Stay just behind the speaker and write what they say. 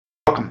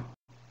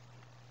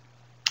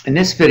In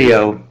this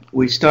video,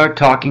 we start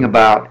talking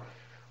about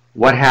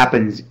what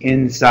happens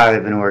inside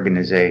of an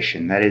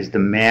organization. That is the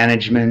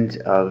management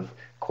of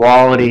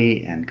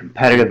quality and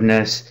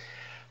competitiveness,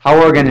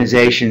 how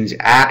organizations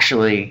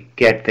actually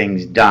get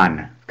things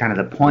done, kind of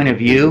the point of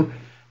view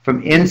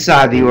from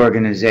inside the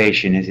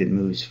organization as it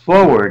moves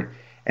forward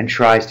and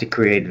tries to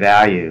create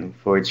value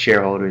for its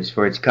shareholders,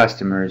 for its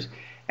customers,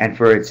 and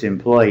for its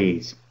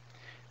employees.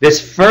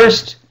 This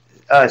first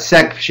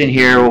section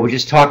here, we'll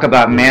just talk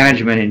about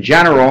management in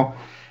general.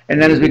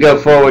 And then as we go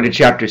forward to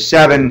Chapter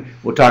 7,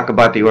 we'll talk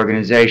about the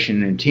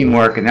organization and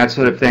teamwork and that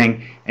sort of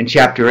thing. And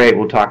Chapter 8,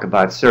 we'll talk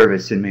about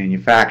service and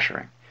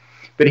manufacturing.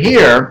 But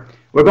here,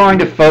 we're going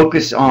to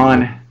focus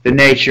on the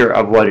nature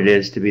of what it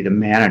is to be the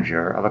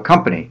manager of a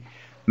company.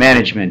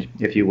 Management,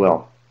 if you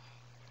will.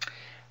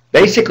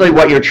 Basically,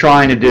 what you're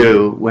trying to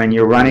do when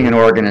you're running an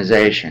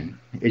organization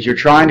is you're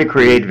trying to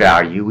create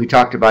value. We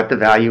talked about the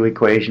value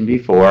equation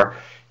before.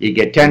 You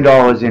get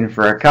 $10 in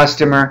for a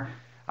customer.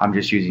 I'm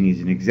just using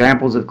these as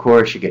examples, of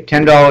course. You get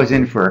 $10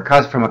 in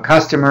from a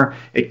customer.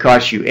 It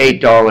costs you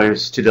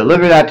 $8 to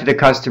deliver that to the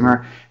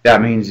customer.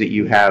 That means that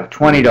you have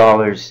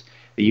 $20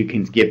 that you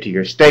can give to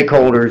your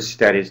stakeholders,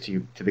 that is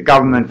to the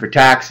government for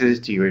taxes,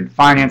 to your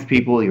finance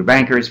people, your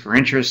bankers for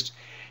interest,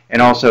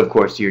 and also, of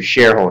course, to your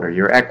shareholder,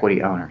 your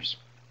equity owners.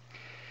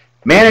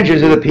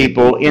 Managers are the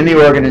people in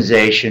the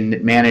organization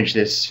that manage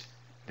this,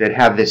 that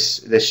have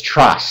this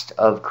trust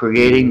of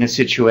creating a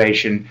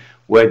situation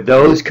where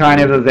those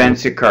kind of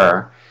events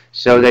occur,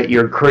 so that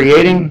you're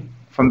creating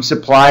from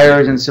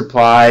suppliers and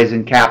supplies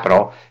and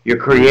capital, you're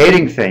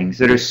creating things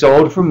that are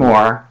sold for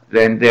more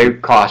than they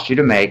cost you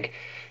to make.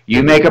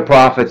 You make a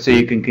profit so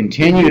you can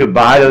continue to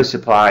buy those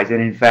supplies and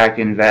in fact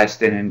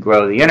invest in and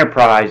grow the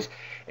enterprise,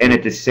 and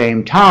at the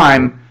same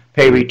time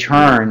pay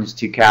returns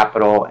to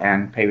capital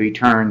and pay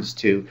returns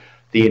to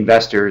the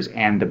investors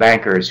and the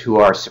bankers who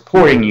are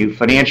supporting you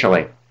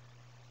financially.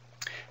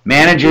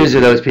 Managers are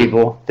those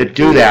people that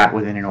do that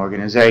within an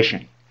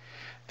organization.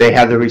 They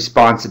have the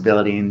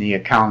responsibility and the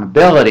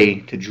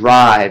accountability to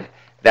drive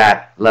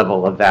that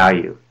level of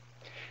value.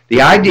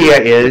 The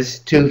idea is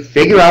to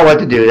figure out what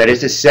to do, that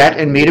is to set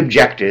and meet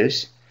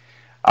objectives.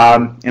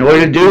 In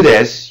order to do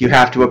this, you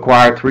have to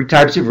acquire three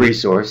types of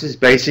resources.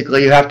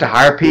 Basically, you have to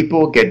hire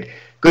people, get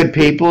good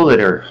people that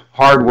are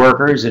hard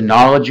workers and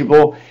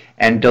knowledgeable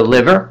and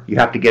deliver. You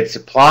have to get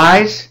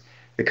supplies,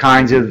 the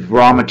kinds of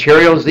raw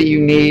materials that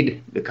you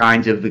need, the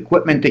kinds of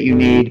equipment that you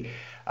need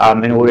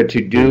in order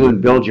to do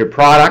and build your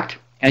product.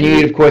 And you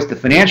need, of course, the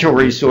financial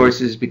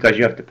resources because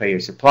you have to pay your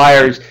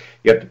suppliers,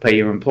 you have to pay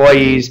your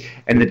employees,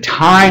 and the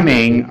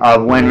timing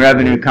of when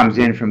revenue comes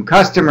in from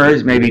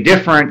customers may be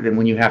different than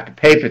when you have to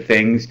pay for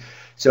things.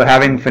 So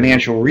having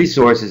financial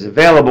resources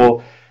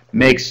available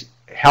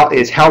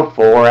is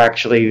helpful, or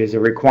actually is a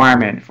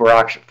requirement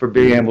for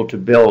being able to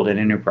build an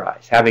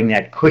enterprise, having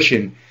that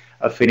cushion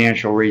of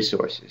financial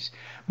resources.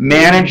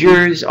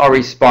 Managers are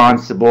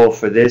responsible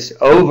for this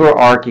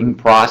overarching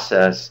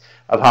process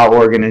of how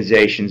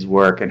organizations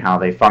work and how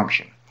they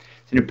function.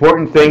 It's an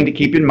important thing to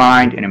keep in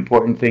mind, an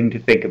important thing to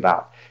think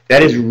about.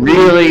 That is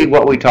really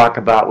what we talk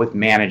about with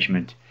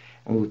management.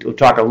 We'll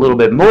talk a little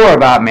bit more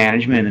about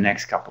management in the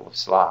next couple of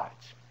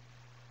slides.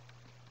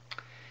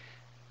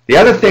 The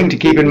other thing to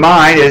keep in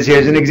mind is,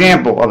 here's an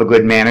example of a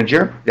good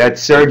manager.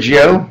 That's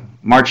Sergio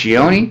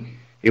Marchionne.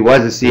 He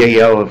was the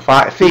CEO of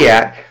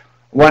Fiat,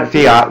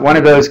 one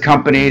of those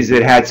companies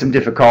that had some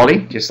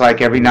difficulty. Just like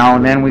every now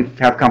and then we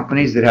have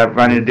companies that have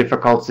run into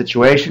difficult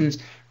situations.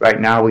 Right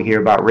now we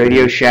hear about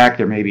Radio Shack,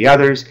 there may be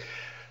others.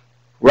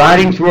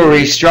 Riding through a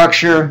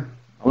restructure,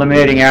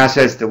 eliminating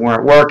assets that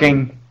weren't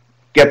working,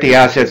 get the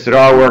assets that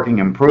are working,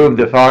 improve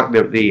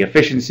the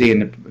efficiency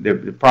and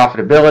the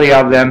profitability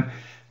of them,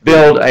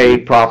 build a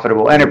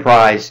profitable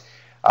enterprise.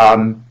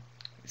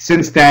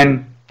 Since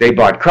then, they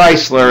bought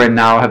Chrysler and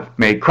now have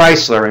made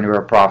Chrysler into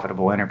a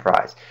profitable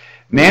enterprise.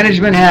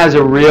 Management has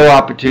a real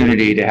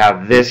opportunity to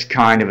have this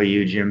kind of a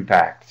huge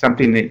impact,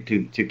 something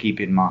to keep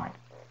in mind.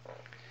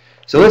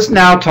 So let's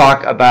now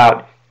talk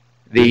about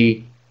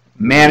the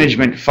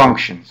management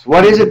functions.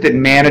 What is it that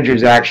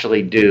managers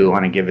actually do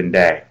on a given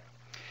day?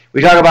 We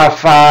talk about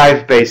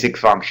 5 basic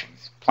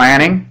functions: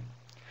 planning,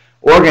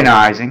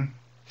 organizing,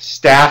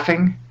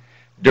 staffing,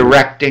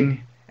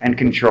 directing, and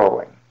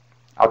controlling.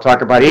 I'll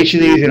talk about each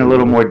of these in a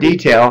little more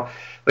detail,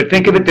 but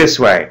think of it this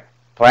way.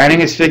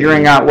 Planning is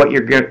figuring out what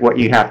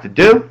you have to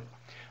do.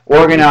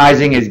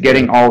 Organizing is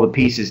getting all the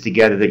pieces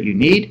together that you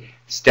need.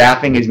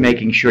 Staffing is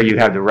making sure you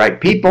have the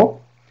right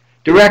people.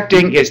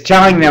 Directing is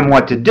telling them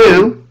what to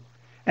do.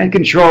 And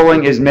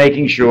controlling is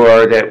making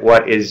sure that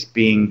what is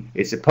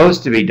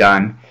supposed to be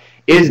done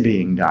is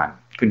being done.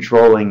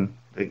 Controlling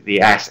the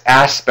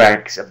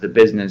aspects of the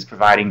business,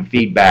 providing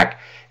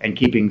feedback, and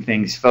keeping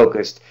things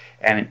focused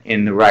and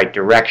in the right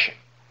direction.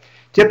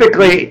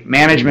 Typically,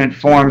 management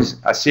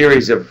forms a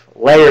series of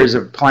layers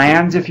of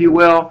plans, if you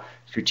will.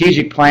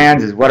 Strategic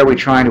plans is what are we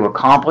trying to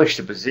accomplish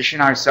to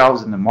position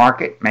ourselves in the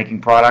market, making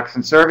products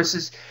and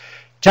services.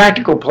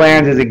 Tactical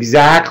plans is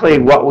exactly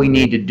what we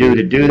need to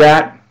do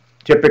that.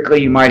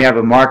 Typically, you might have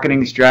a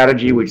marketing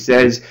strategy which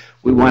says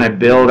we want to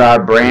build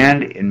our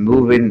brand and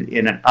move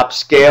in an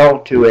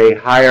upscale to a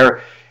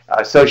higher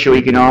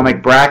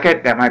socioeconomic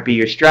bracket. That might be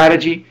your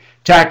strategy.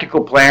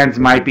 Tactical plans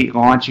might be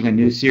launching a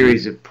new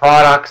series of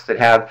products that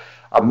have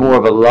more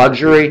of a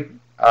luxury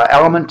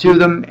element to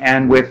them,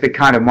 and with the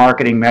kind of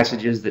marketing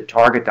messages that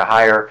target the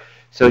higher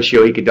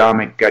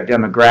socioeconomic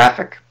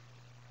demographic.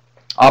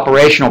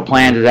 Operational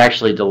plans is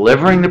actually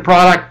delivering the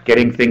product,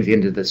 getting things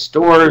into the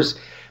stores,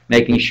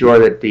 making sure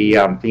that the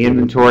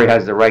inventory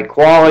has the right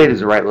quality,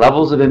 there's the right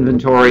levels of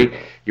inventory,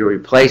 you're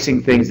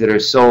replacing things that are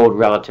sold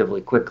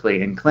relatively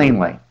quickly and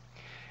cleanly.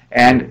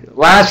 And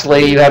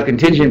lastly, you have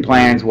contingent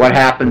plans. What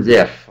happens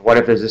if? What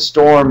if there's a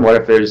storm? What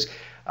if there's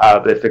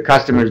if the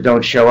customers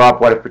don't show up?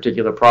 What if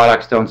particular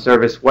products don't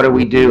service? What do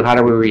we do? How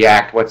do we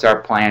react? What's our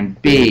plan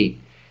B,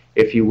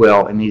 if you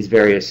will, in these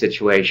various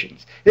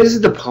situations? This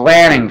is the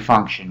planning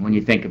function when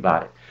you think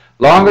about it.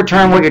 Longer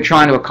term, what you're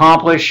trying to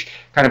accomplish,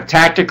 kind of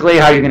tactically,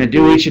 how you're going to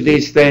do each of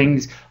these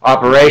things,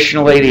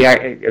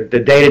 operationally, the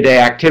day-to-day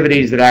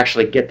activities that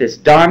actually get this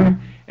done,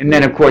 and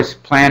then, of course,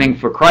 planning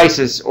for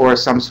crisis or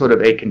some sort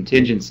of a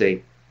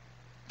contingency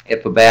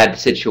if a bad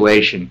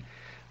situation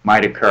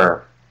might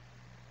occur.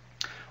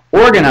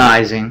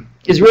 Organizing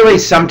is really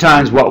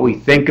sometimes what we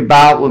think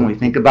about when we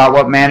think about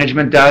what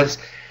management does.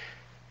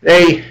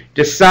 They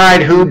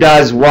decide who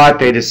does what.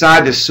 They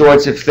decide the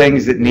sorts of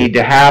things that need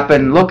to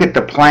happen. Look at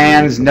the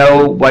plans,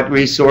 know what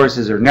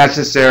resources are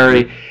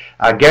necessary,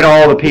 get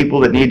all the people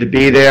that need to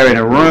be there in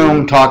a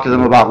room, talk to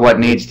them about what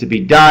needs to be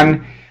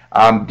done,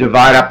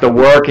 divide up the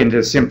work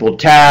into simple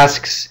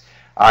tasks,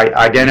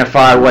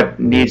 identify what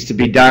needs to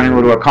be done in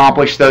order to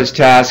accomplish those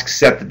tasks,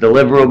 set the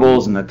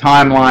deliverables and the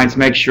timelines,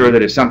 make sure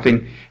that if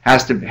something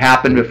has to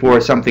happen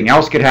before something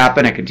else could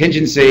happen, a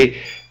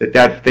contingency,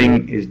 that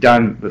thing is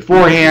done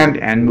beforehand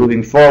and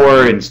moving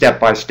forward and step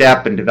by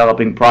step and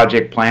developing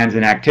project plans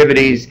and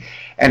activities.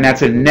 And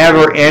that's a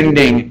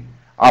never-ending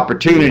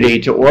opportunity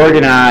to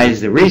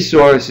organize the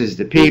resources,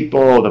 the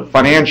people, the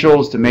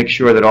financials to make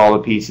sure that all the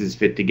pieces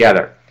fit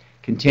together.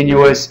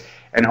 Continuous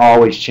and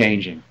always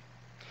changing.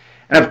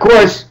 And of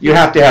course, you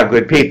have to have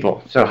good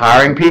people. So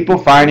hiring people,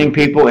 finding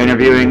people,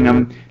 interviewing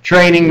them,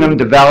 training them,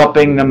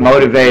 developing them,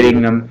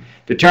 motivating them,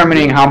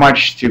 determining how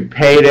much to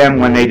pay them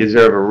when they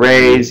deserve a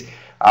raise,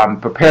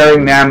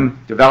 preparing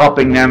them,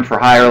 developing them for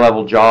higher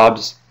level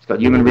jobs. It's called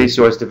human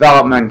resource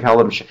development.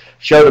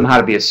 Show them how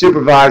to be a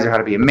supervisor, how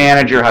to be a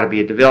manager, how to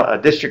be a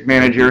district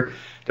manager,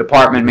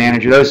 department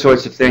manager, those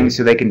sorts of things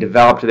so they can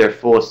develop to their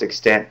fullest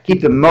extent.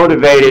 Keep them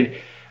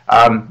motivated,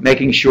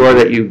 making sure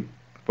that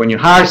when you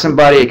hire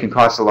somebody, it can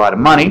cost a lot of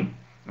money.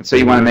 And so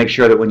you want to make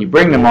sure that when you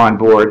bring them on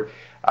board,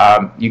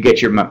 you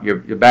get your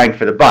bang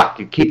for the buck.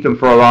 You keep them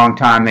for a long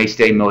time, they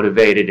stay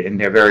motivated, and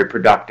they're very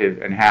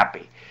productive and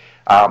happy.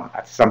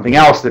 That's something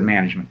else that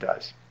management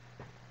does.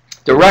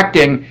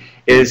 Directing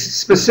is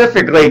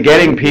specifically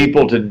getting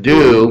people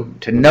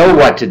to know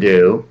what to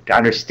do, to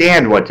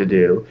understand what to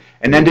do,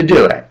 and then to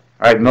do it.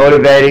 Right?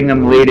 Motivating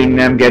them, leading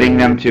them, getting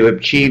them to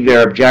achieve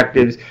their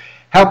objectives,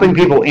 helping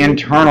people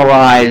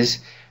internalize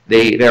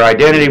their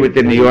identity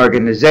within the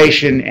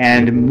organization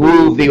and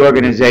move the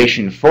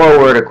organization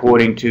forward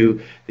according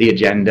to the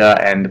agenda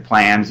and the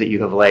plans that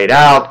you have laid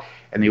out,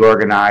 and the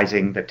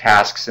organizing, the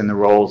tasks and the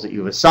roles that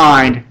you've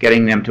assigned,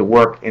 getting them to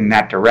work in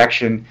that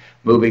direction,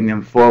 moving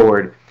them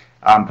forward,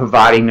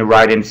 providing the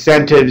right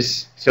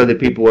incentives so that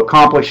people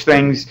accomplish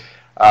things,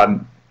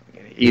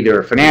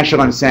 either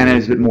financial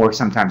incentives, but more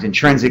sometimes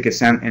intrinsic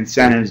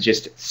incentives,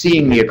 just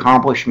seeing the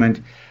accomplishment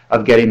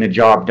of getting the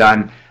job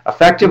done.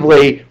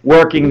 Effectively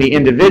working the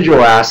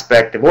individual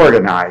aspect of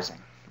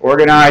organizing.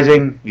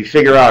 Organizing, you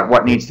figure out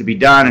what needs to be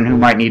done and who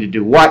might need to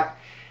do what,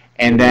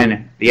 and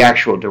then the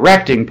actual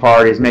directing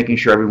part is making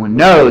sure everyone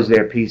knows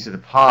their piece of the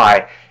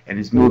pie and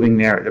is moving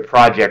the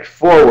project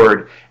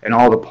forward, and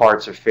all the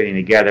parts are fitting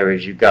together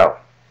as you go.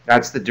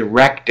 That's the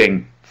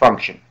directing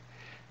function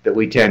that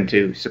we tend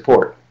to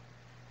support.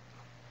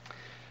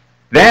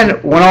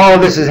 Then, when all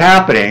of this is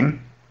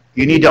happening,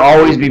 you need to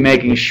always be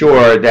making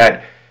sure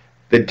that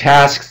the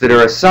tasks that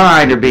are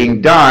assigned are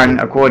being done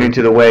according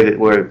to the way that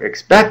were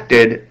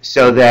expected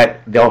so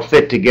that they'll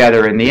fit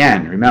together in the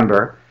end.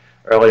 Remember,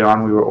 early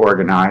on we were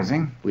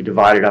organizing. We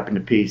divided up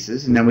into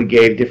pieces, and then we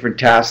gave different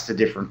tasks to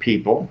different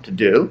people to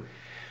do.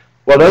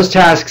 Well, those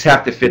tasks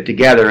have to fit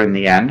together in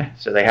the end,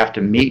 so they have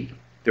to meet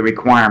the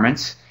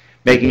requirements,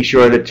 making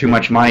sure that too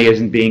much money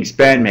isn't being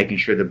spent, making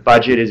sure the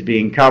budget is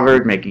being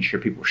covered, making sure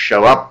people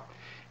show up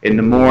in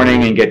the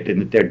morning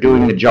and they're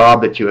doing the job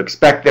that you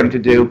expect them to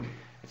do.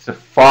 It's the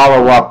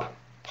follow-up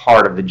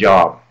part of the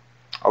job.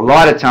 A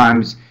lot of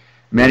times,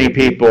 many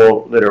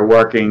people that are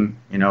working,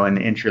 in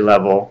the entry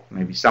level,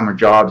 maybe summer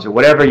jobs or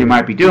whatever you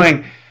might be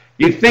doing,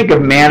 you think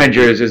of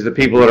managers as the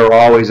people that are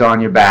always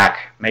on your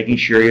back, making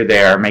sure you're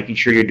there, making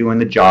sure you're doing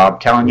the job,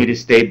 telling you to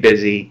stay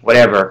busy,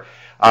 whatever.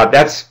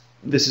 That's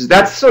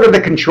sort of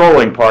the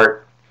controlling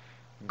part.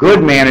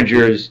 Good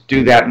managers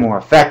do that more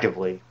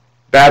effectively.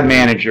 Bad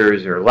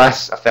managers or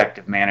less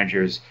effective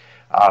managers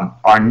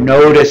are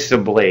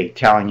noticeably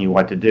telling you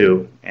what to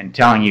do and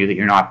telling you that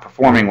you're not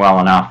performing well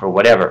enough or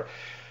whatever.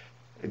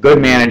 Good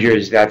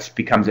managers, that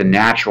becomes a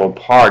natural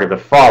part of the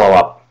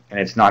follow-up, and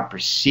it's not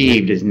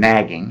perceived as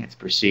nagging, it's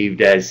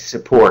perceived as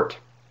support.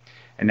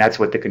 And that's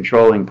what the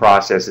controlling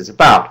process is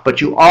about.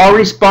 But you are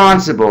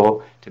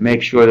responsible to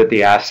make sure that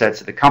the assets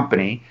of the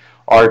company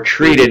are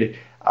treated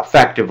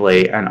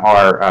effectively and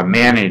are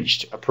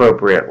managed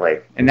appropriately.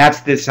 And that's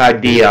this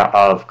idea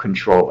of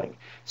controlling.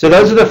 So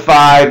those are the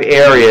 5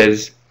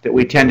 areas that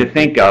we tend to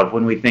think of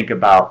when we think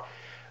about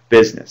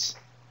business.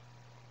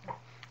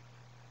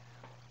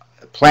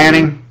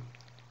 Planning,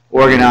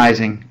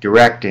 organizing,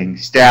 directing,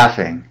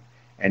 staffing,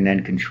 and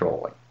then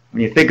controlling.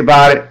 When you think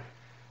about it,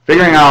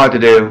 figuring out what to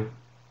do,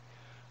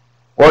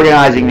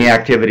 organizing the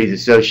activities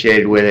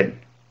associated with it,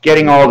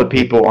 getting all the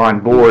people on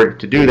board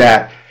to do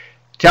that,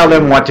 tell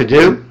them what to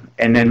do,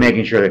 and then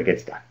making sure that it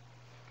gets done.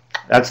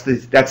 That's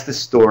the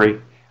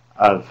story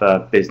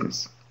of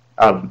business,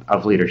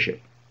 of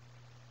leadership.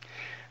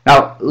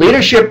 Now,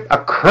 leadership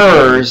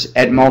occurs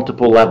at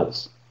multiple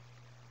levels.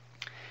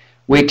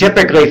 We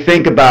typically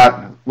think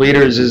about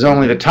leaders as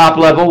only the top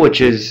level, which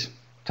is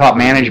top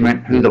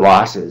management, who the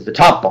boss is, the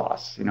top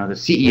boss, the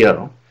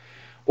CEO.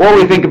 Or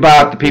we think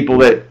about the people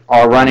that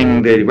are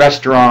running the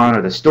restaurant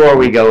or the store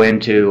we go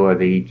into, or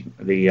the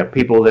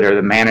people that are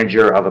the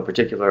manager of a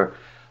particular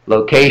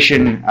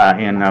location,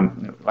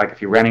 like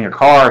if you're renting a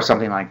car or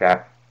something like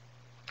that.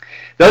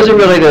 Those are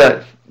really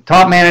the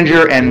top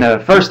manager and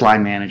the first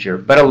line manager.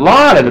 But a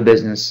lot of the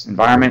business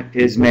environment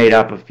is made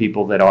up of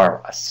people that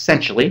are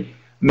essentially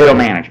middle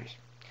managers.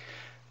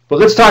 But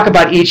let's talk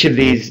about each of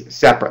these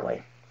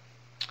separately.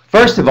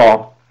 First of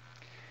all,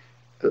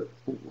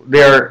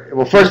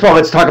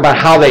 let's talk about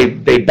how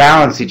they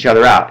balance each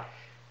other out.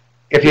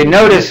 If you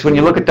notice, when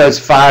you look at those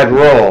 5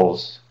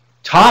 roles,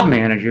 top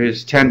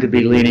managers tend to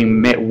be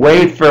leaning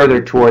way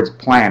further towards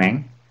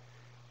planning,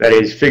 that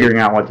is, figuring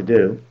out what to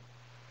do.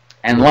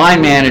 And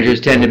line managers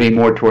tend to be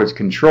more towards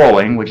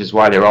controlling, which is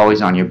why they're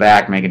always on your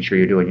back, making sure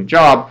you're doing your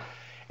job.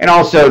 And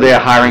also they're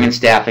hiring and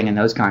staffing and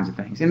those kinds of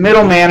things. And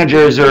middle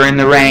managers are in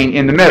the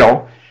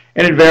middle,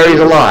 and it varies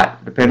a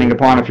lot, depending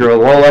upon if you're a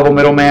low-level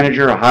middle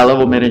manager, a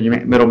high-level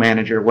middle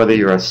manager, whether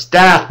you're a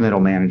staff middle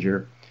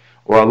manager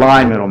or a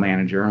line middle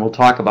manager, and we'll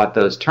talk about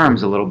those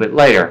terms a little bit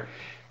later.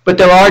 But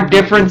there are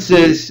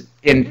differences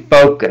in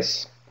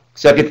focus.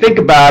 So if you think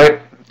about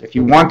it, if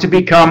you want to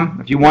get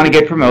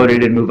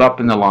promoted and move up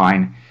in the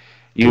line,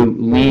 you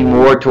lean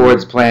more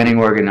towards planning,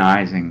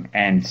 organizing,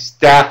 and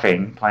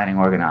staffing, planning,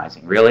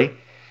 organizing, really.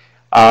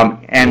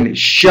 And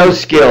show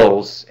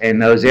skills in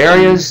those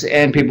areas,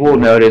 and people will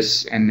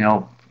notice, and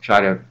they'll try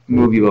to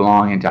move you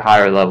along into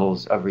higher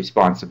levels of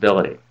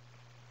responsibility.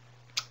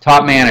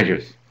 Top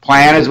managers.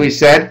 Plan, as we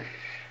said.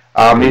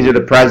 These are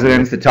the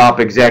presidents, the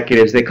top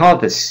executives. They call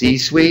it the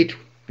C-suite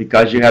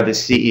because you have the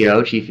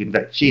CEO,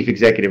 Chief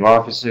Executive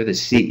Officer, the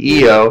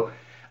COO,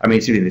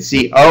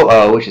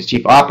 which is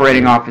Chief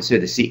Operating Officer,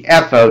 the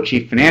CFO,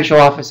 Chief Financial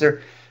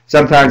Officer.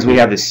 Sometimes we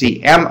have the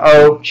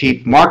CMO,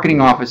 Chief Marketing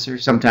Officer.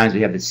 Sometimes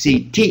we have the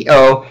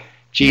CTO,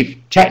 Chief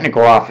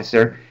Technical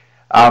Officer.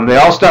 They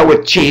all start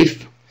with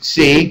Chief,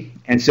 C,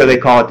 and so they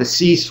call it the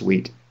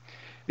C-suite.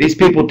 These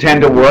people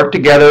tend to work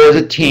together as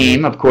a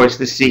team. Of course,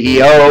 the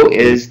CEO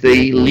is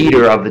the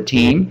leader of the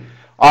team.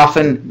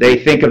 Often they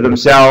think of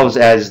themselves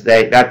as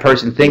that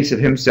person thinks of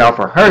himself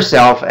or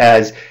herself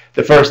as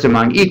the first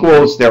among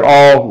equals. They're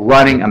all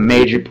running a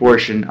major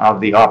portion of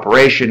the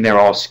operation. They're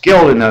all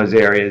skilled in those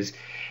areas.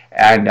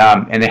 And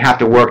they have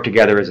to work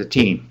together as a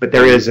team. But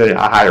there is a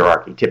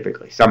hierarchy,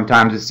 typically.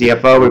 Sometimes the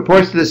CFO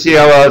reports to the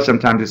COO,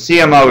 sometimes the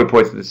CMO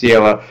reports to the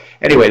COO.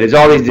 Anyway, there's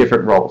all these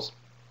different roles.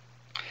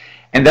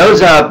 And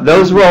those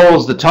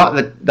roles,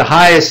 the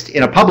highest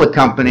in a public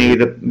company,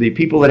 the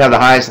people that have the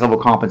highest level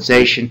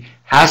compensation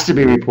has to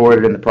be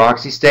reported in the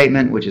proxy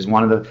statement, which is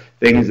one of the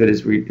things that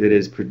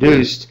is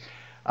produced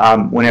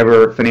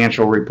whenever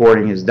financial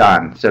reporting is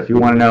done. So if you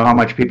want to know how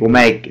much people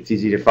make, it's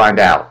easy to find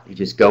out. You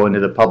just go into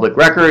the public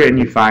record and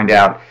you find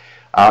out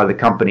the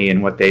company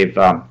and what they've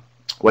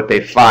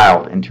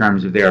filed in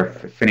terms of their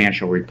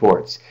financial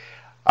reports.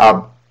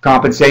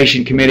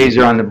 Compensation committees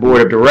are on the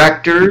board of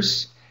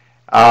directors.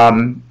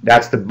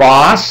 That's the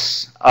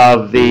boss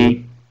of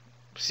the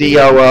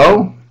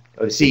COO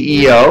or the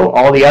CEO.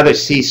 All the other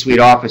C-suite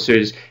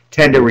officers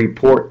tend to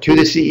report to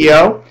the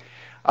CEO.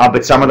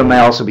 But some of them may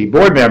also be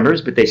board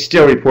members, but they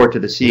still report to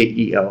the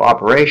CEO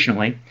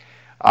operationally.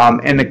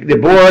 And the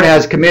board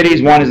has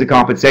committees. One is the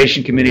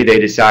compensation committee. They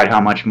decide how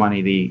much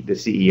money the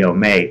CEO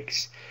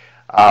makes.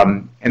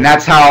 And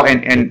that's how,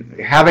 and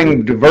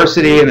having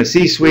diversity in the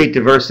C-suite,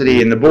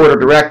 diversity in the board of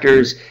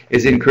directors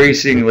is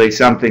increasingly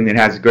something that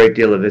has a great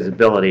deal of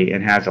visibility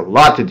and has a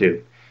lot to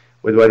do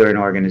with whether an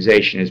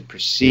organization is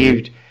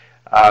perceived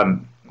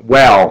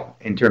well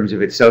in terms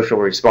of its social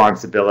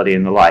responsibility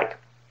and the like.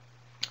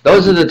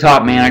 Those are the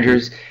top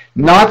managers.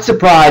 Not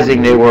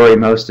surprising, they worry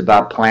most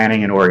about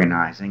planning and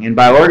organizing. And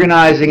by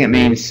organizing, it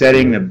means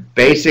setting the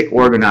basic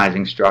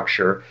organizing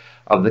structure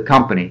of the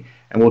company.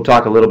 And we'll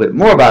talk a little bit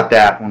more about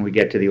that when we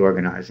get to the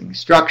organizing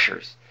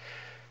structures.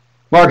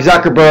 Mark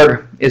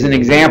Zuckerberg is an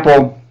example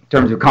in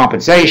terms of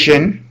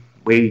compensation.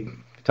 We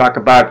talk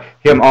about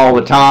him all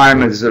the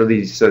time as sort of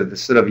the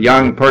sort of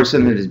young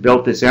person that has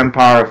built this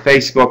empire of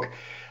Facebook.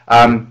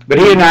 But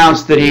he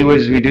announced that he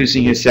was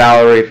reducing his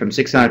salary from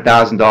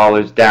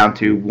 $600,000 down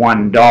to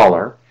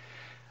 $1.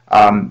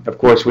 Of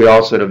course, we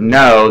all sort of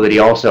know that he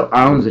also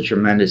owns a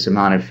tremendous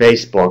amount of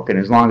Facebook, and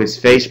as long as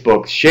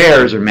Facebook's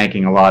shares are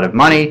making a lot of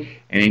money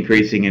and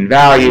increasing in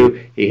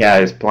value, he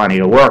has plenty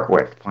to work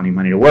with, plenty of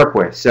money to work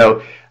with.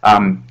 So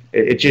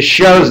it just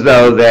shows,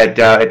 though, that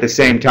at the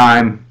same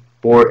time,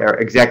 board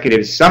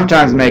executives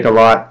sometimes make a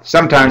lot,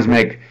 sometimes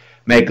make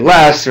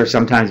less, or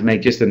sometimes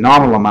make just a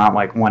nominal amount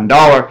like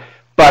 $1.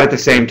 But at the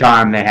same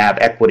time, they have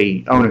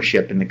equity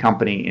ownership in the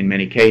company in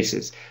many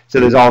cases.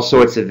 So there's all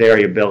sorts of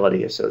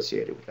variability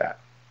associated with that.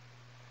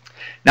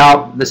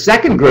 Now, the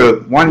second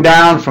group, one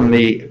down from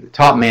the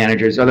top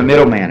managers, are the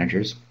middle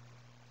managers.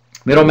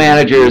 Middle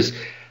managers,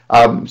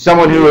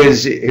 someone who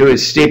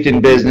is steeped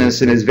in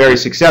business and is very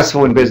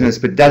successful in business,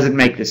 but doesn't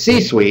make the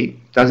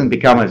C-suite, doesn't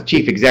become a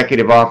chief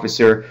executive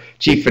officer,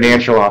 chief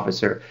financial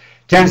officer,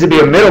 tends to be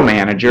a middle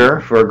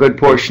manager for a good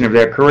portion of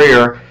their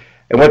career.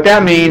 And what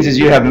that means is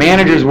you have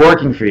managers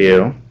working for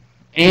you,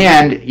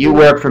 and you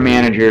work for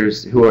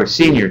managers who are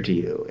senior to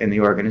you in the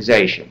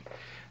organization.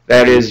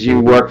 That is, you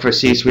work for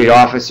C-suite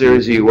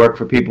officers, you work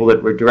for people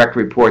that were direct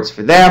reports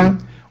for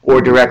them, or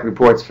direct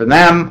reports for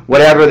them,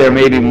 whatever. There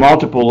may be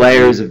multiple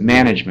layers of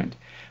management.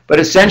 But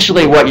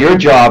essentially what your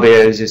job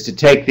is to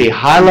take the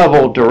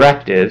high-level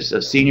directives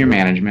of senior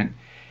management,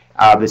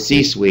 the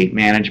C-suite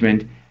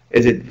management,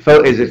 as it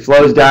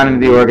flows down into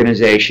the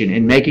organization,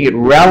 and making it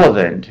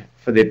relevant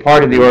for the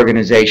part of the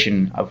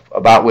organization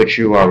about which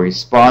you are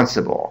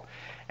responsible,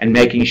 and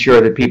making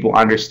sure that people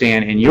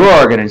understand in your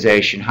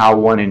organization how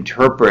one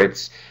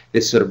interprets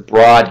this sort of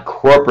broad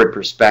corporate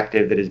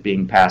perspective that is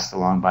being passed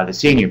along by the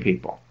senior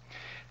people.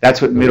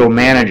 That's what middle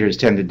managers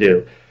tend to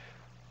do.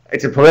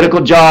 It's a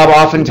political job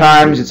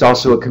oftentimes. It's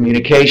also a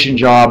communication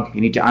job.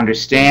 You need to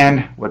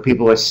understand what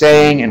people are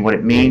saying and what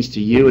it means to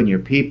you and your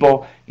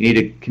people. You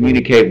need to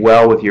communicate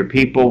well with your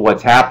people,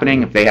 what's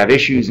happening. If they have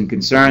issues and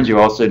concerns, you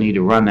also need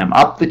to run them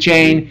up the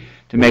chain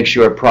to make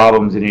sure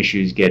problems and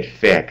issues get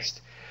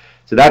fixed.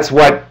 So that's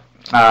one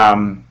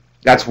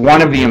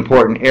of the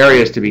important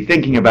areas to be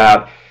thinking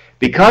about.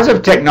 Because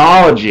of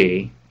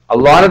technology, a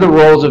lot of the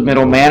roles of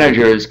middle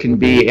managers can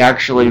be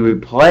actually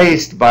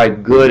replaced by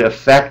good,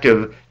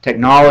 effective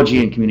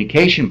technology and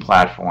communication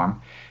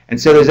platform. And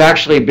so there's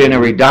actually been a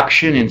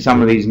reduction in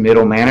some of these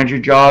middle manager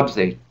jobs.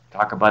 They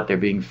talk about there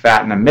being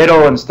fat in the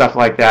middle and stuff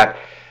like that.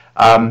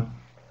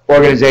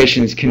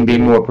 Organizations can be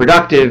more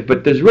productive,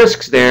 but there's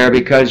risks there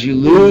because you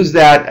lose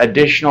that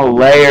additional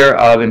layer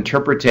of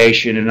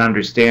interpretation and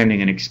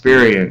understanding and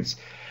experience.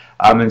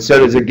 And so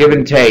there's a give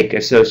and take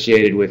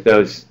associated with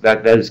those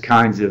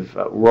kinds of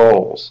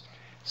roles.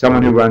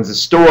 Someone who runs a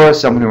store,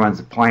 someone who runs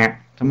a plant,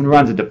 someone who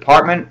runs a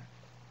department,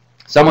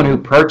 someone who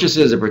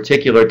purchases a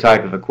particular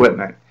type of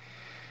equipment.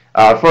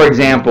 For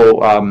example,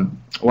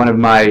 one of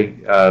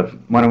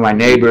my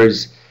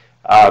neighbors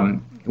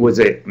was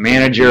a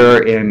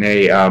manager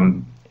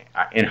in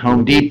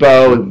Home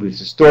Depot. He was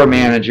a store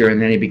manager,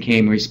 and then he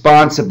became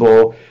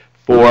responsible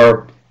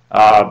for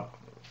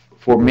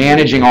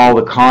managing all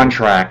the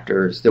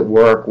contractors that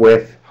work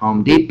with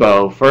Home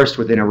Depot, first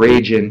within a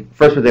region,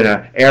 first within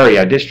an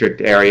area, district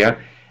area,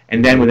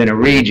 and then within a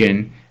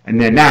region, and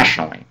then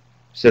nationally.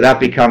 So that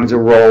becomes a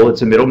role.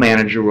 It's a middle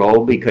manager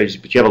role but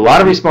you have a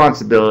lot of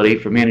responsibility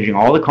for managing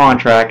all the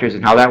contractors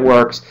and how that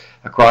works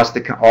across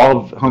all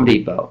of Home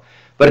Depot.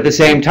 But at the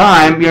same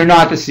time, you're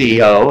not the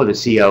CEO or the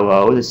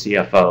COO or the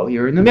CFO.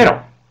 You're in the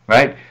middle,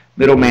 right?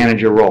 Middle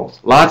manager roles.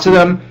 Lots of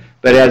them,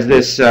 but as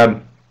this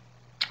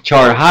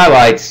chart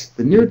highlights,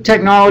 the new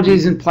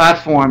technologies and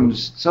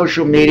platforms,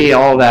 social media,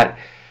 all that,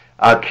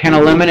 can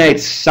eliminate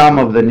some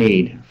of the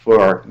need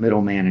for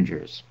middle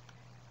managers.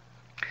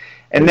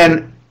 And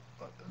then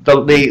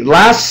the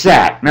last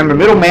set, remember,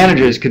 middle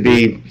managers could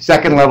be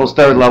second levels,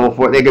 third level,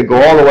 fourth. They could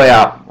go all the way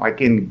up.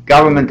 Like in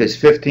government, there's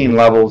 15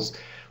 levels.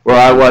 Where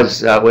I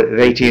was with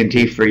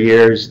AT&T for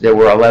years, there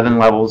were 11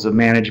 levels of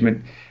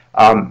management.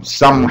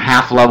 Some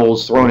half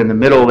levels thrown in the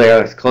middle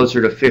there. It's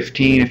closer to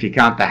 15 if you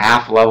count the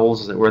half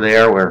levels that were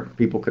there where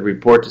people could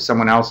report to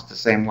someone else at the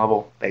same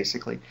level,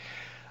 basically.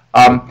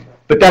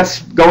 But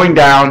that's going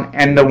down.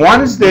 And the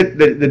ones that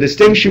the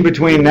distinction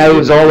between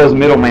all those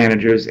middle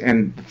managers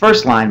and the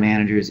first line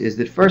managers is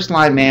that first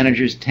line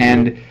managers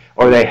tend,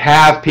 or they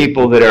have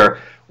people that are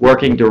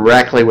working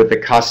directly with the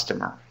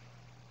customer.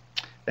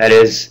 That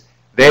is,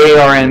 they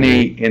are in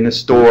the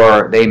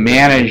store. They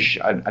manage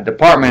a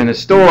department in the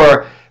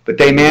store, but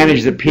they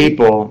manage the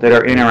people that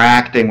are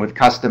interacting with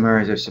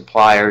customers or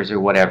suppliers or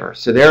whatever.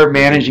 So they're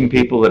managing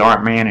people that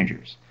aren't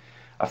managers.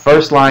 A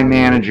first-line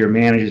manager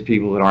manages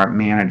people that aren't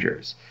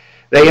managers.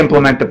 They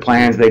implement the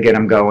plans, they get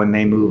them going,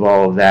 they move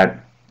all of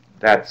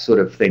that sort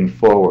of thing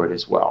forward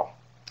as well.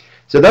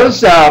 So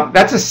that's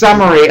a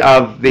summary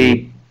of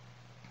the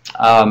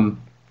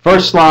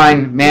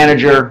first-line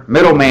manager,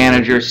 middle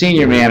manager,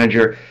 senior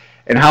manager.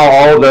 and how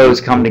all those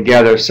come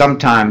together,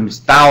 sometimes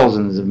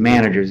thousands of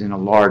managers in a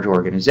large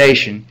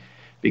organization,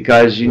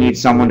 because you need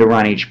someone to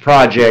run each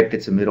project,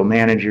 it's a middle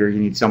manager. You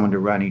need someone to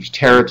run each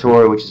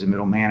territory, which is a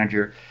middle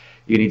manager.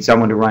 You need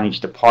someone to run each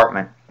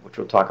department, which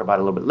we'll talk about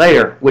a little bit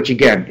later, which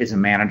again is a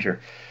manager.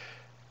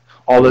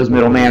 All those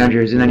middle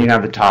managers, and then you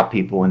have the top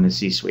people in the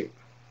C-suite.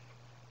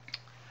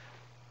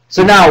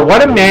 So now,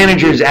 what do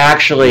managers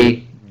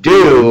actually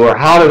do, or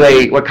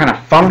what kind of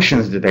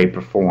functions do they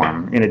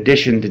perform, in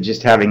addition to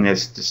just having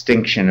this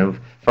distinction of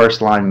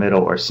first line,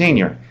 middle, or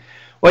senior?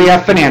 Well, you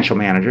have financial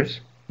managers.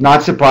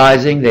 Not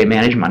surprising, they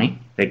manage money.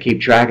 They keep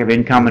track of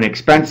income and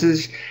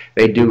expenses.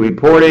 They do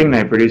reporting.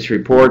 They produce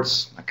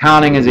reports.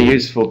 Accounting is a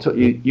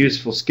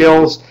useful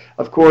skills,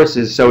 of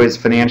course, so is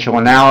financial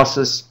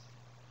analysis,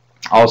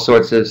 all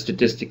sorts of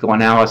statistical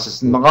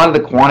analysis, and a lot of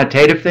the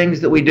quantitative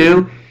things that we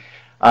do,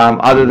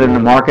 other than the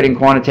marketing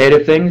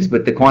quantitative things,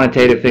 but the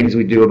quantitative things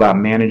we do about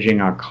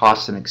managing our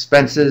costs and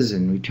expenses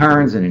and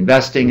returns and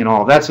investing and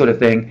all that sort of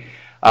thing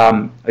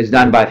is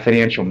done by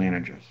financial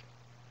managers.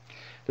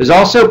 There's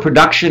also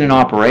production and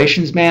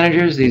operations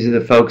managers. These are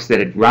the folks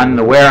that run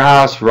the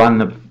warehouse, run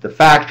the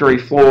factory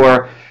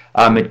floor.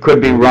 It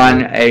could be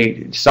run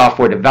a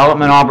software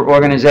development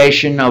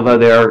organization, although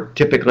they're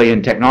typically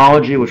in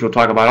technology, which we'll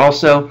talk about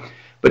also.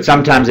 But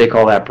sometimes they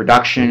call that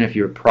production. If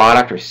your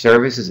product or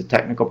service is a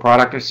technical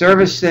product or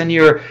service, then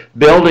you're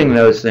building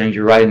those things.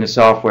 You're writing the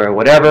software or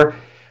whatever.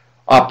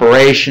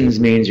 Operations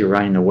means you're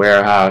running the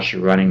warehouse,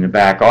 you're running the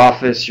back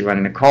office, you're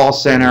running the call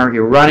center.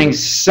 You're running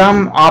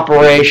some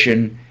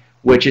operation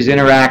which is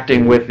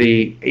interacting with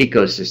the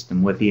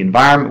ecosystem, with the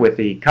environment, with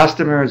the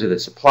customers or the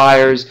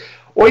suppliers.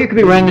 Or you could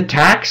be running the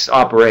tax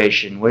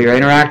operation where you're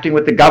interacting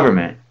with the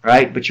government,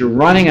 right? But you're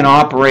running an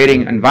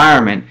operating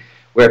environment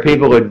where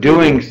people are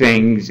doing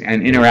things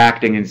and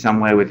interacting in some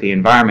way with the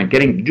environment,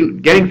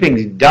 getting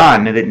things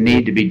done that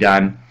need to be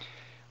done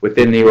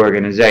within the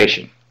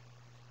organization,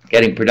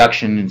 getting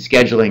production and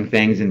scheduling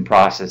things and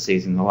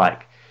processes and the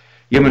like.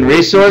 Human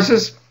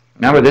resources,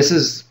 remember this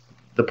is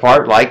the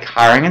part like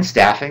hiring and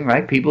staffing,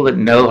 right? People that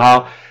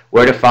know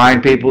where to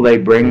find people, they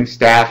bring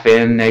staff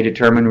in, they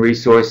determine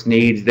resource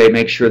needs, they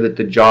make sure that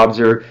the jobs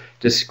are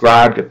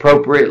described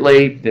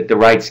appropriately, that the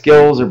right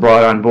skills are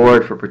brought on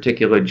board for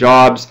particular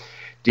jobs,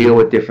 deal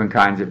with different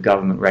kinds of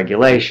government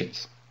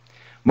regulations.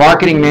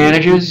 Marketing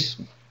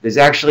managers, there's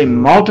actually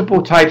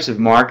multiple types of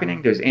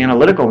marketing. There's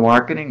analytical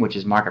marketing, which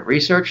is market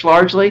research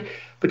largely,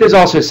 but there's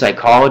also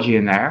psychology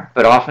in there.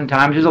 But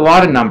oftentimes there's a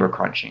lot of number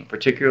crunching,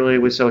 particularly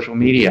with social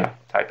media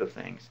type of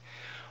things.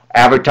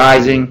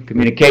 Advertising,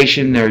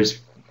 communication, there's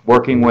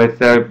working with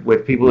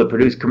people that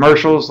produce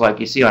commercials like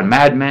you see on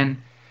Mad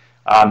Men.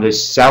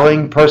 There's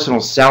selling,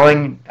 personal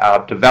selling,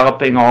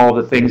 developing all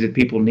the things that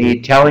people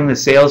need, telling the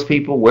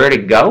salespeople where to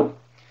go,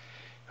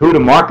 who to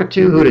market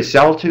to, who to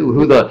sell to,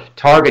 who the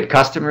target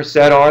customer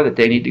set are that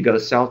they need to go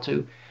sell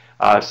to,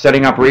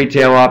 setting up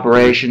retail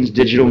operations,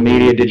 digital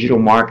media, digital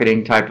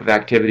marketing type of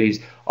activities.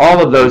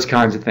 All of those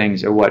kinds of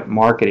things are what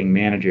marketing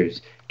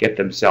managers get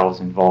themselves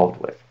involved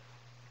with.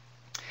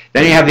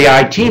 Then you have the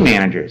IT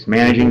managers,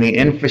 managing the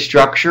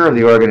infrastructure of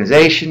the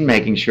organization,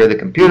 making sure the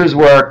computers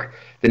work,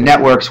 the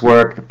networks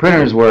work, the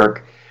printers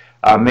work,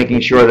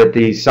 making sure that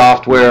the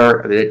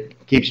software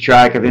that keeps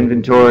track of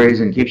inventories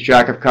and keeps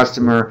track of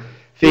customer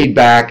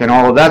feedback and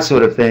all of that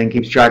sort of thing,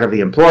 keeps track of the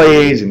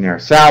employees and their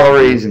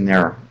salaries and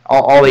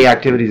all the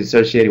activities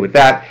associated with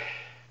that,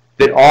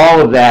 that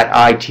all of that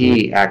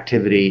IT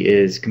activity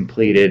is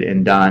completed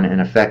and done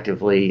and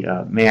effectively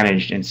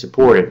managed and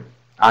supported.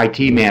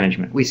 IT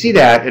management. We see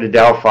that at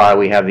Adelphi.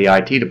 We have the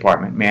IT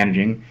department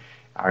managing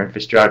our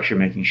infrastructure,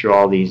 making sure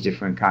all these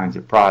different kinds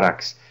of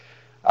products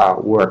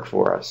work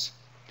for us.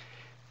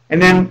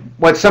 And then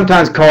what's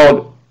sometimes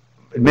called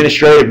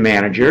administrative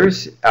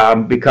managers,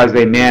 because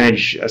they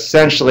manage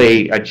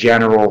essentially a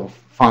general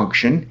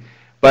function,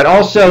 but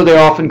also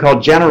they're often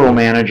called general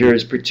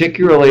managers,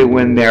 particularly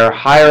when they're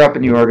higher up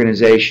in the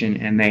organization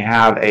and they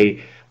have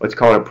what's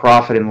called a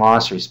profit and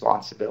loss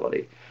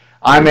responsibility.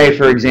 I may,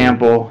 for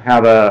example,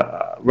 have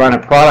run a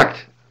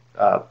product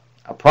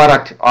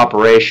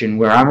operation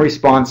where I'm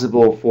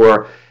responsible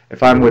for,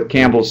 if I'm with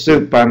Campbell's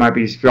Soup, I might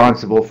be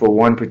responsible for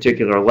one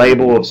particular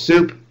label of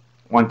soup,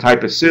 one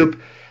type of soup.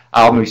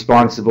 I'm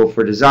responsible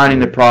for designing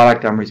the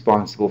product. I'm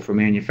responsible for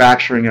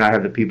manufacturing, and I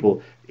have the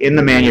people in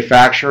the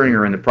manufacturing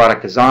or in the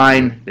product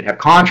design that have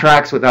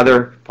contracts with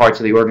other parts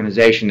of the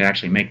organization to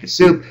actually make the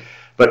soup.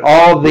 But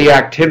all of the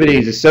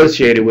activities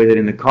associated with it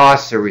and the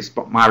costs are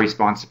my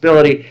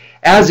responsibility,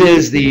 as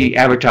is the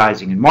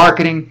advertising and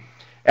marketing,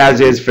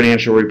 as is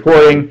financial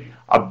reporting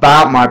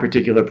about my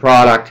particular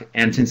product.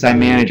 And since I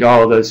manage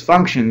all of those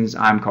functions,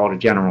 I'm called a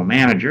general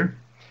manager.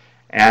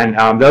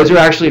 And those are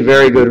actually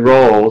very good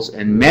roles,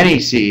 and many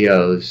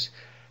CEOs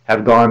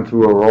have gone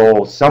through a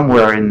role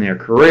somewhere in their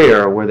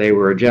career where they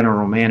were a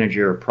general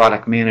manager or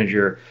product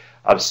manager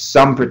of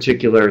some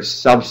particular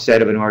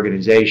subset of an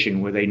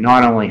organization where they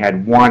not only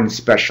had one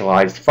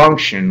specialized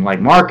function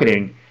like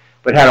marketing,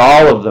 but had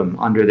all of them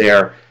under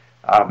their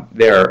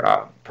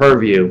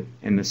purview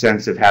in the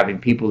sense of having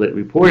people that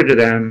reported to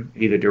them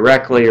either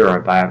directly or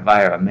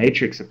via a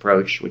matrix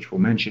approach, which we'll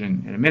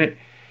mention in a minute,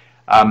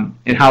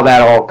 and how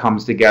that all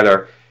comes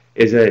together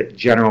is a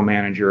general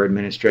manager or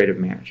administrative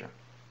manager.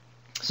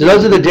 So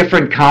those are the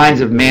different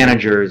kinds of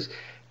managers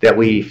that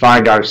we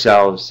find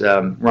ourselves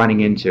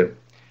running into,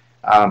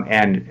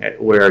 and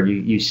where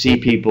you see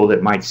people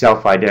that might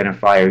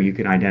self-identify, or you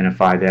can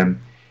identify them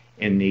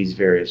in these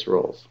various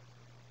roles.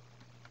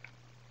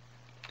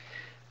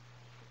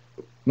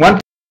 One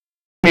thing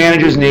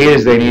managers need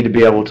is they need to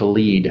be able to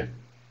lead.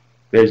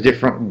 There's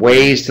different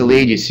ways to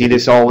lead. You see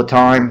this all the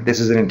time. This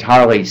is an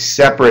entirely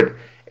separate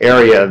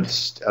area of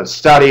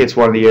study. It's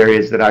one of the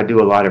areas that I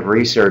do a lot of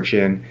research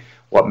in,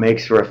 what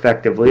makes for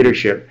effective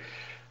leadership.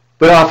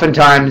 But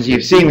oftentimes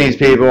you've seen these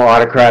people,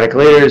 autocratic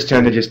leaders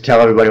tend to just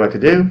tell everybody what to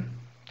do.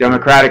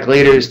 Democratic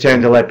leaders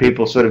tend to let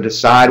people sort of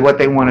decide what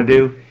they want to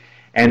do.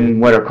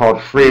 And what are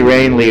called free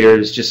rein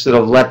leaders just sort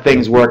of let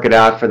things work it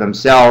out for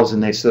themselves,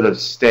 and they sort of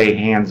stay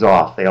hands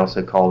off. They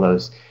also call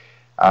those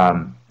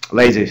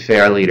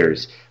laissez-faire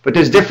leaders. But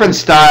there's different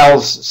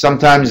styles.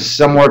 Sometimes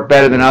some work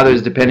better than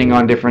others depending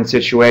on different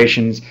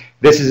situations.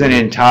 This is an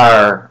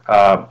entire,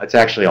 it's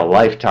actually a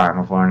lifetime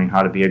of learning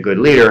how to be a good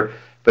leader,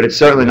 but it's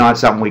certainly not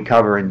something we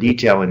cover in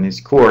detail in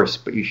this course.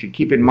 But you should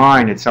keep in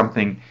mind it's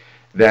something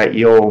that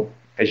you'll,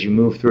 as you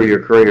move through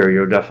your career,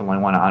 you'll definitely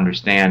want to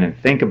understand and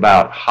think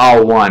about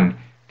how one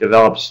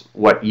develops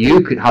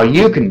how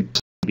you can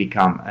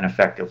become an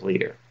effective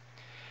leader.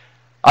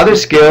 Other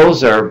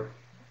skills are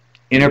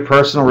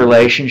interpersonal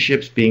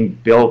relationships,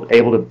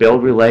 able to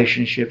build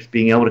relationships,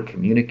 being able to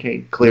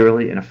communicate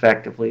clearly and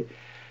effectively,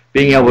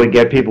 being able to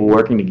get people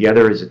working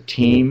together as a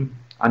team,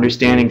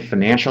 understanding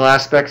financial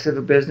aspects of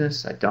a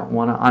business. I don't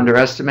want to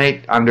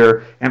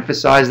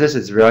underemphasize this.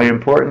 It's very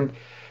important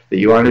that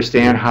you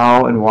understand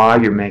how and why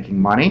you're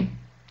making money.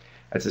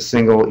 That's the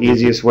single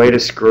easiest way to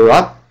screw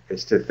up,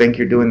 is to think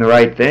you're doing the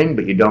right thing,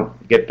 but you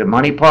don't get the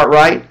money part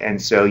right, and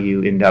so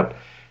you end up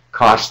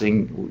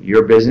costing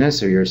your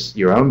business or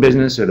your own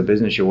business or the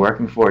business you're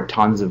working for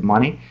tons of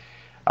money.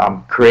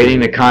 Creating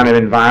the kind of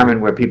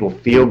environment where people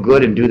feel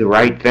good and do the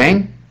right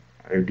thing,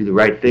 or do the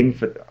right thing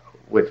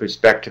with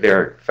respect to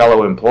their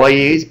fellow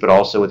employees, but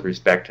also with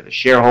respect to the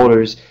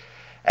shareholders,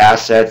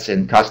 assets,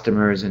 and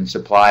customers and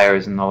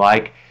suppliers and the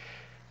like.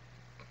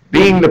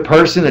 Being the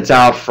person that's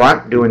out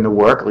front doing the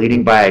work,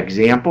 leading by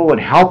example,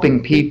 and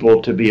helping people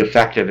to be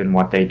effective in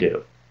what they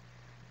do.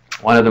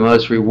 One of the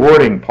most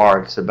rewarding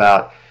parts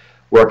about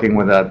working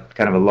with a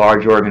kind of a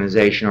large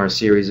organization or a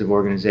series of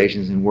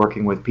organizations and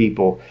working with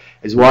people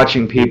is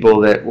watching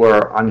people that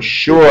were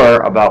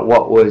unsure about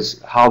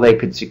how they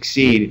could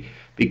succeed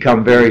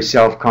become very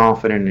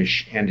self-confident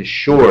and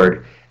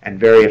assured and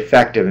very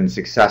effective and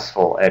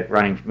successful at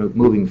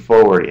moving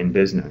forward in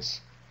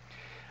business.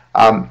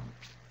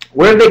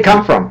 Where do they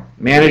come from?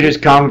 Managers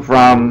come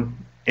from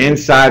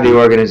inside the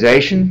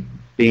organization,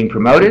 being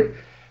promoted.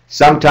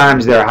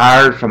 Sometimes they're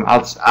hired from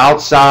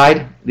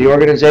outside the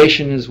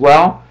organization as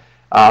well.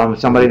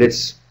 Somebody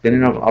that's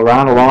been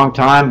around a long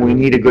time. We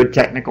need a good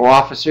technical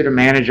officer to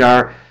manage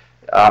our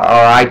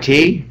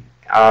IT,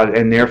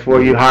 and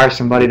therefore you hire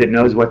somebody that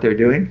knows what they're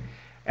doing.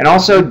 And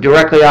also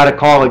directly out of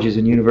colleges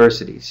and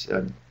universities.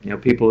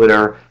 People that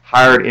are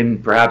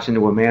hired perhaps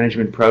into a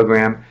management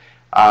program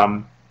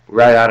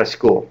right out of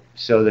school,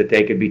 so that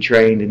they could be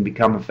trained and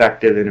become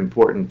effective and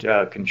important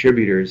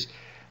contributors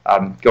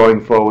going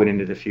forward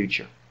into the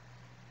future.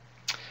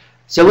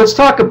 So let's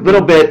talk a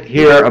little bit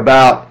here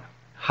about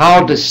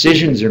how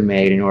decisions are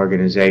made in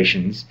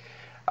organizations,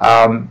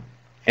 and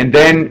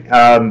then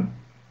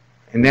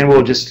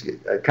we'll just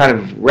kind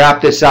of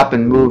wrap this up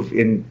and move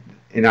in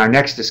our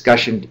next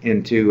discussion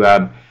into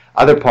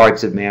other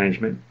parts of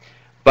management,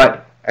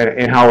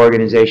 and how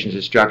organizations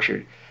are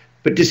structured.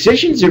 But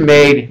decisions are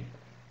made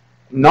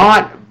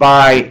not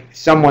by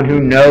someone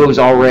who knows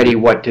already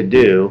what to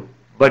do,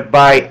 but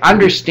by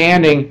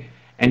understanding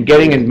and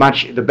getting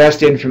the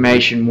best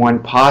information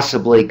one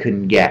possibly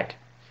can get.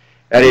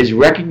 That is,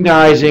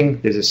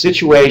 recognizing there's a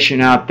situation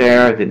out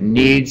there that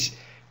needs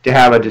to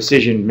have a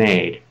decision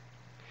made.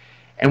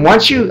 And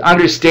once you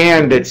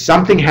understand that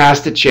something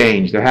has to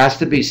change, there has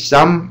to be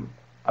some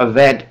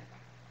event,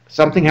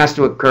 something has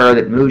to occur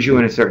that moves you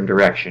in a certain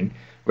direction,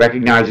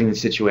 recognizing the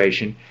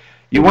situation,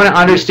 you want to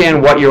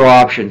understand what your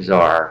options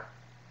are.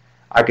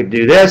 I could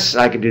do this,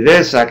 I could do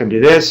this, I can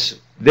do this.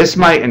 This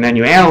might, and then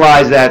you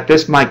analyze that,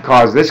 this might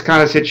cause this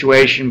kind of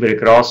situation, but it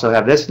could also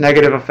have this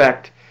negative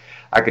effect.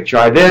 I could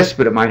try this,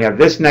 but it might have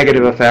this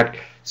negative effect.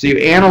 So you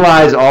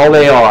analyze all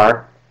they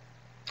are,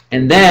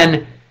 and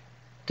then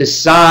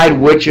decide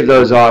which of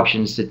those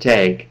options to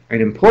take.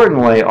 And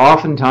importantly,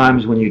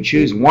 oftentimes when you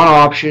choose one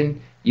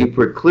option, you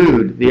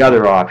preclude the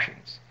other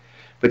options.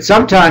 But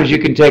sometimes you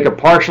can take a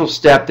partial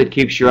step that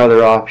keeps your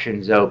other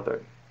options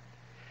open.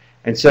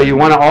 And so you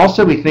want to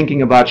also be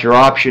thinking about your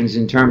options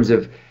in terms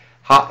of,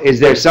 is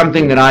there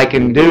something that I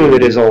can do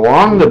that is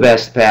along the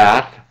best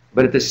path,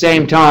 but at the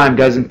same time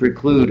doesn't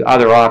preclude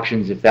other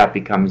options if that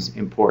becomes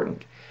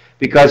important.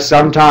 Because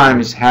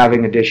sometimes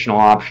having additional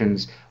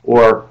options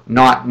or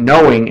not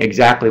knowing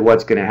exactly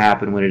what's going to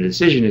happen when a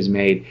decision is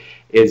made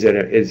is a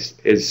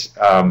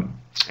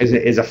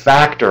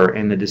factor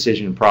in the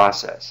decision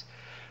process.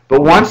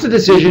 But once the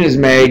decision is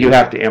made, you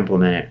have to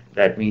implement it.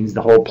 That means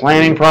the whole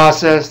planning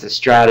process, the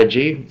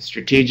strategy, the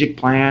strategic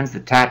plans, the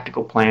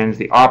tactical plans,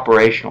 the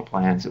operational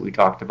plans that we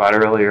talked about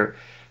earlier,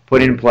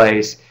 put in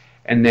place,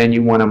 and then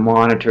you want to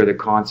monitor the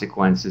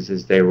consequences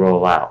as they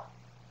roll out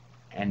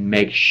and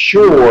make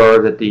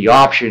sure that the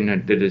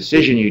option, the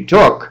decision you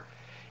took,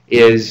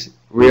 is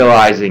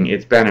realizing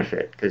its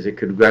benefit, because it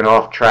could get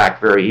off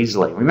track very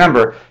easily.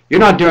 Remember,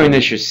 you're not doing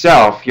this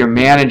yourself. You're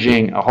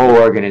managing a whole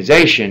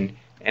organization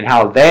and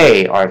how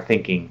they are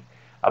thinking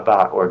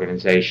about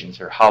organizations,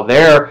 or how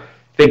they're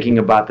thinking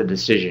about the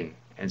decision.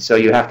 And so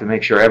you have to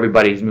make sure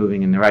everybody's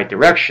moving in the right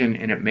direction,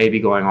 and it may be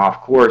going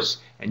off course,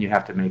 and you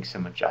have to make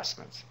some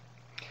adjustments.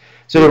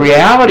 So the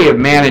reality of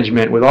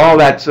management, with all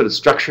that sort of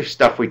structure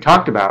stuff we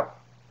talked about,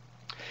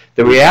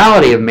 the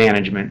reality of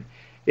management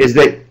is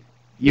that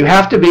you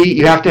have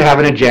to have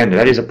an agenda.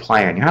 That is a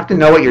plan. You have to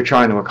know what you're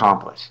trying to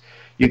accomplish.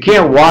 You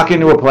can't walk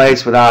into a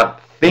place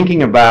without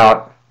thinking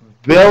about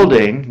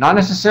building, not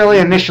necessarily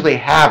initially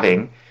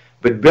having,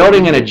 but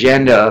building an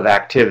agenda of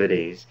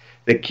activities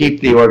that keep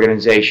the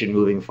organization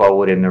moving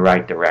forward in the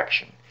right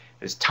direction.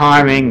 There's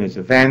timing, there's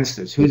events,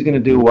 there's who's going to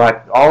do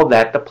what, all of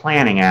that, the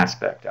planning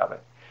aspect of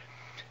it.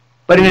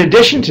 But in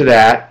addition to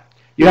that,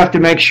 you have to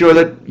make sure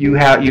that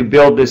you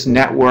build this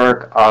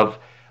network of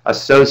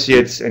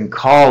associates and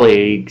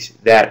colleagues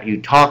that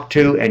you talk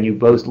to and you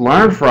both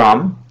learn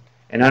from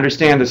and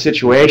understand the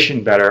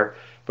situation better,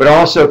 but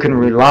also can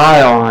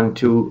rely on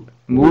to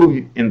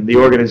move in the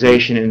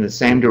organization in the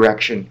same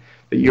direction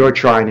that you're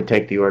trying to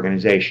take the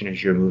organization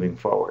as you're moving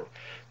forward.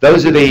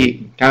 Those are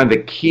the kind of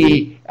the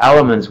key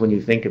elements when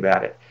you think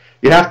about it.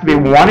 You have to be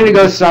wanting to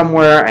go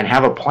somewhere and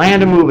have a plan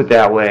to move it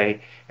that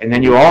way, and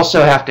then you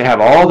also have to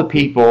have all the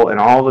people and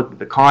all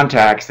the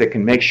contacts that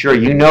can make sure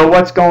you know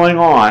what's going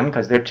on,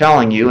 because they're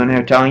telling you, and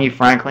they're telling you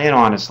frankly and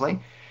honestly,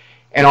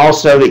 and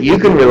also that you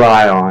can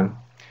rely on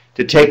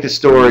to take the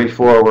story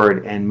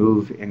forward and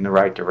move in the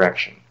right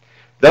direction.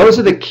 Those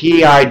are the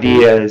key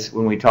ideas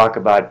when we talk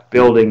about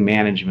building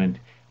management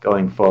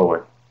going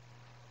forward.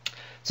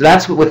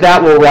 So with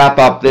that we'll wrap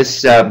up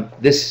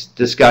this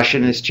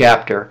discussion, this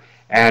chapter,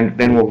 and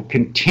then we'll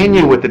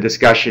continue with the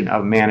discussion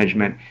of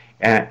management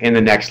in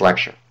the next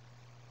lecture.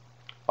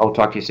 I'll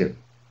talk to you soon.